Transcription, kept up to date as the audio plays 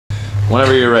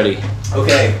Whenever you're ready.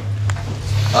 Okay.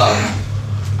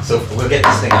 So we'll get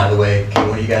this thing out of the way. Can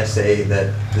one of you guys say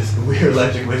that we're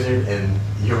Electric Wizard and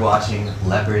you're watching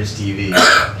Lepers TV?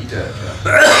 You do it.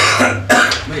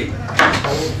 Me.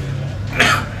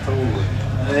 Holy.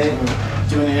 Hey,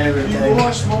 doing it every day. You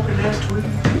are smoking that tweet.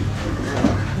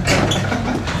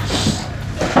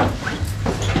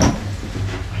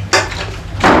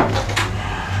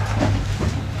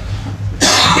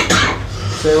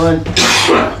 Say one.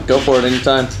 Go for it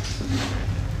anytime.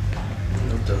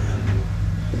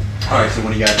 Alright, so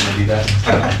when are you guys gonna do that?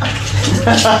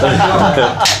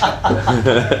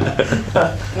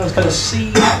 I was gonna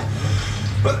see.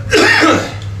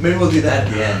 Maybe we'll do that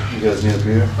at the end. You guys need a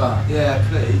beer? Yeah,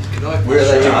 please. Can I? We're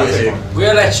Electric Wizard.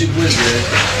 We're Electric Wizard.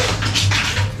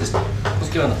 What's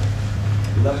going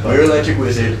on? We're Electric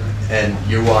Wizard and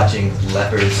you're watching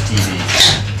Lepers TV.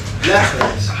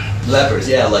 Lepers. Lepers,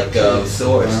 yeah, like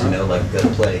swords, you know, like the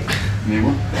plague. Need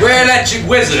one? We're Electric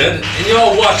Wizard, and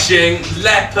you're watching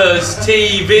Lepers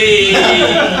TV.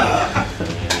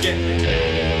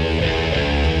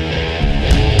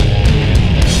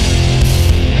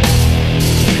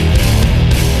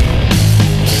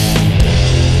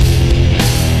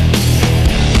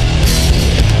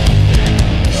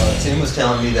 Tim was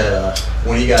telling me that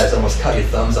one of you guys almost cut your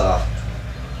thumbs off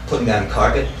putting down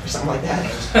carpet or something like that.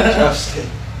 Just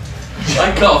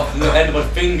I cut off the end of my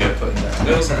finger putting that.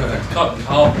 There was a cut in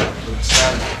carpet with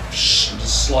sand and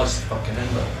just sliced the fucking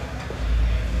end off.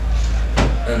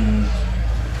 And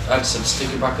I just had to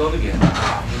stick it back on again.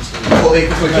 well,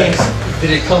 did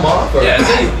it come off? Or? Yeah, it's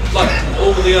only like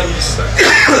all the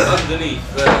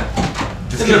underneath there.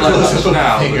 It's Get a like close-up that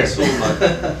now, but finger. it's all like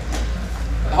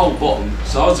the whole bottom.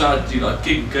 So I was trying to do like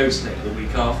Gig Ghost Nick the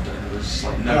week after, and there was just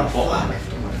like no Oh, bottom fuck.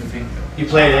 left on my finger. You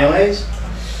played anyways?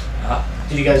 Huh?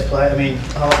 Did you guys play? I mean,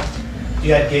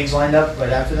 you had gigs lined up right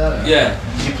after that? Or Yeah,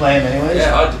 Did you play them anyways?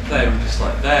 yeah, I had to play them just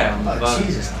like there on the Oh, bone.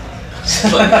 Jesus.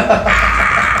 Fucking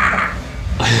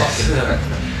hell.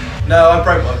 No, I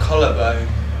broke my collarbone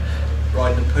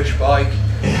riding a push bike,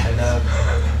 and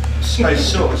it's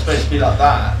supposed to be like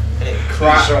that, and it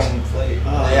cracked. They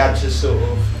had to sort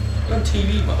of You're on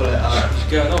TV, man. pull it out. What's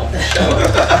going on?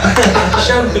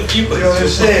 Show the viewers. You want to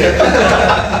see it?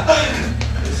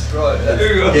 It's right. Here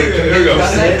we go. Here we go.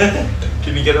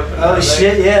 Can you get up? Oh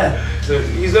shit, yeah. So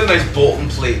he's got a nice Bolton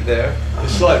plate there.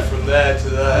 It's like from there to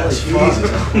there. Holy It's Jesus.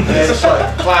 fine. Yeah, it's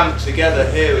like clamped together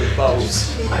here with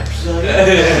bolts.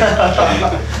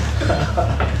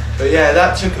 But yeah,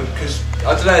 that took because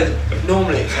I don't know.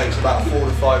 Normally it takes about 4 to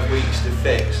 5 weeks to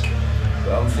fix,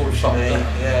 but unfortunately,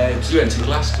 yeah, it's, You went to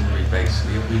Glastonbury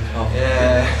basically a week after.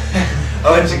 yeah.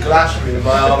 I went to Glastonbury with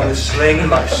my arm in a sling, and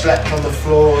like slept on the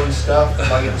floor and stuff,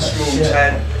 like in a small Shit.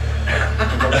 tent.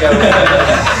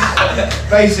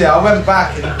 Basically, I went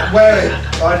back and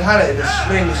I'd had it in a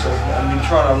sling sort of, and been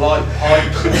trying to light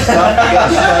pipes and stuff to get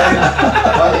it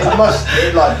stone.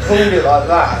 It like pulled it like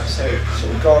that, so it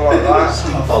sort of gone like that.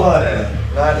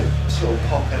 And I had it sort of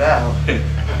popping out.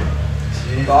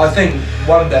 But I think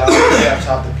one day I'll be able to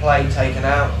have the plate taken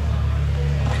out,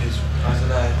 because I don't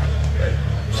know.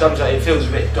 Sometimes it feels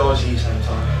a bit dodgy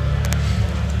sometimes.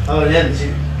 Oh, yeah.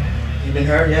 You been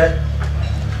hurt yet?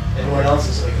 Everyone else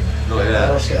is like, Not yet.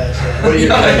 those guys. What are you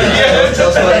doing? Tell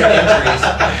us about your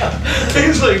injuries.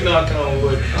 Things like knocking on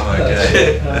wood. Oh my god.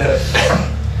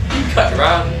 You cut your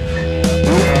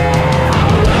arm.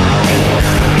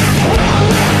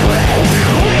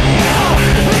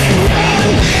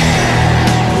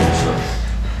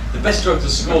 The best drug to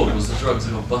score was the drugs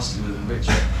that got busted with in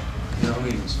Richmond. You know what I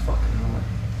mean? It was fucking annoying.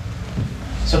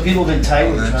 So people have been tight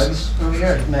with Oh, nice. drugs over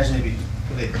here? Imagine they'd be.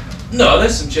 No,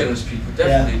 there's some generous people,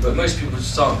 definitely, but most people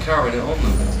just start carrying it on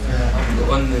them.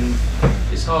 And then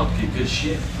it's hard to get good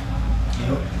shit.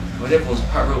 When everyone's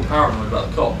real paranoid about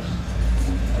the cops.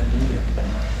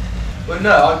 But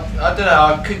no, I don't know,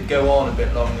 I could go on a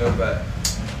bit longer, but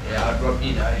yeah, I don't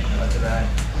know,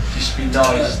 just be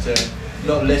nice to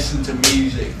not listen to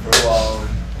music for a while and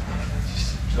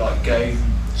just like go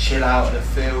chill out in a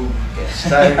field and get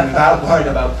stoned without worrying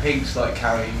about pigs like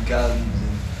carrying guns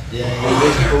and all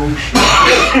this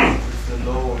bullshit with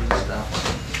the law and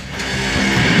stuff.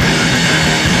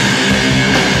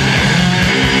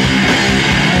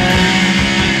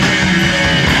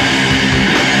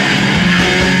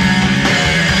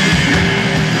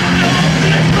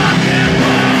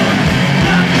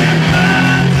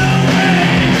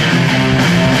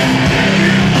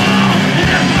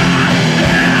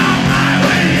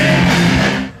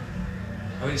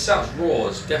 I mean, it sounds raw,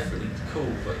 it's definitely cool,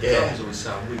 but Yeah. drums always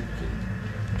sound weak.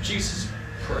 And producers,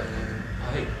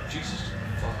 I hate producers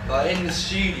Like in the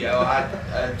studio, I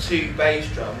had 2 bass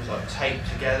drums like taped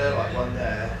together, like one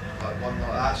there, like one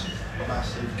like that, sort of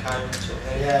massive cone sort of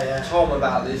thing. Yeah. Tom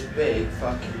about this big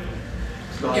fucking.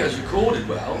 Yeah, it was recorded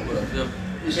well, but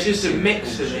It's just a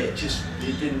mix of it.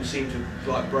 It didn't seem to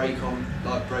like break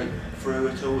through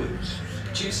at all. It was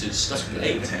producers stuck in the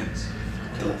 80s.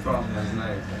 The problem has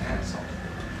no asshole.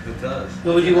 It does.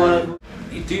 What would you want to?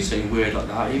 You do something weird like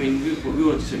that. I mean, we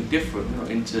want to do something different. We're not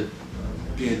into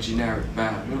being a generic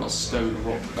band. We're not a stone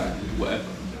rock band, whatever.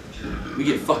 We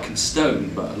get fucking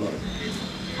stoned, but like,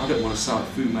 I don't want to sound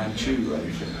like Fu Manchu or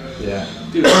anything. Yeah.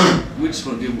 Dude, we just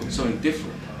want to do something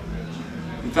different.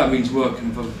 If that means working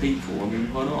with other people, I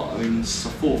mean, why not? I mean, it's a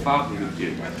 4th album we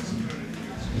do.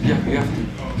 Yeah, you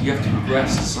have to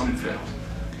progress to something.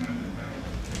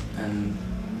 And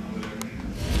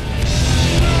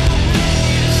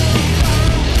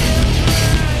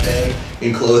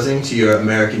In closing, to your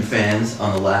American fans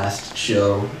on the last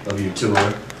show of your tour,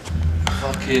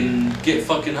 fucking get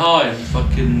fucking high and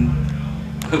fucking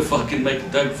make a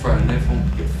dope throw and everyone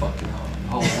can get fucking high. The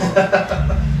whole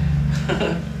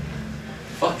world.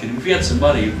 Fucking, if we had some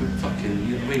money, we'd fucking,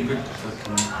 you know what I mean, we'd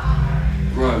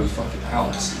fucking grow fucking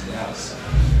ounces in the house.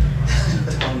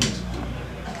 Tons.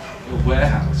 A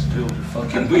warehouse filled with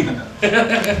fucking weed.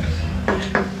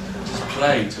 Just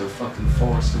play to a fucking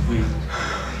forest of weed.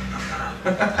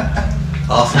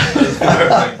 awesome.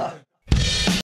 Perfect.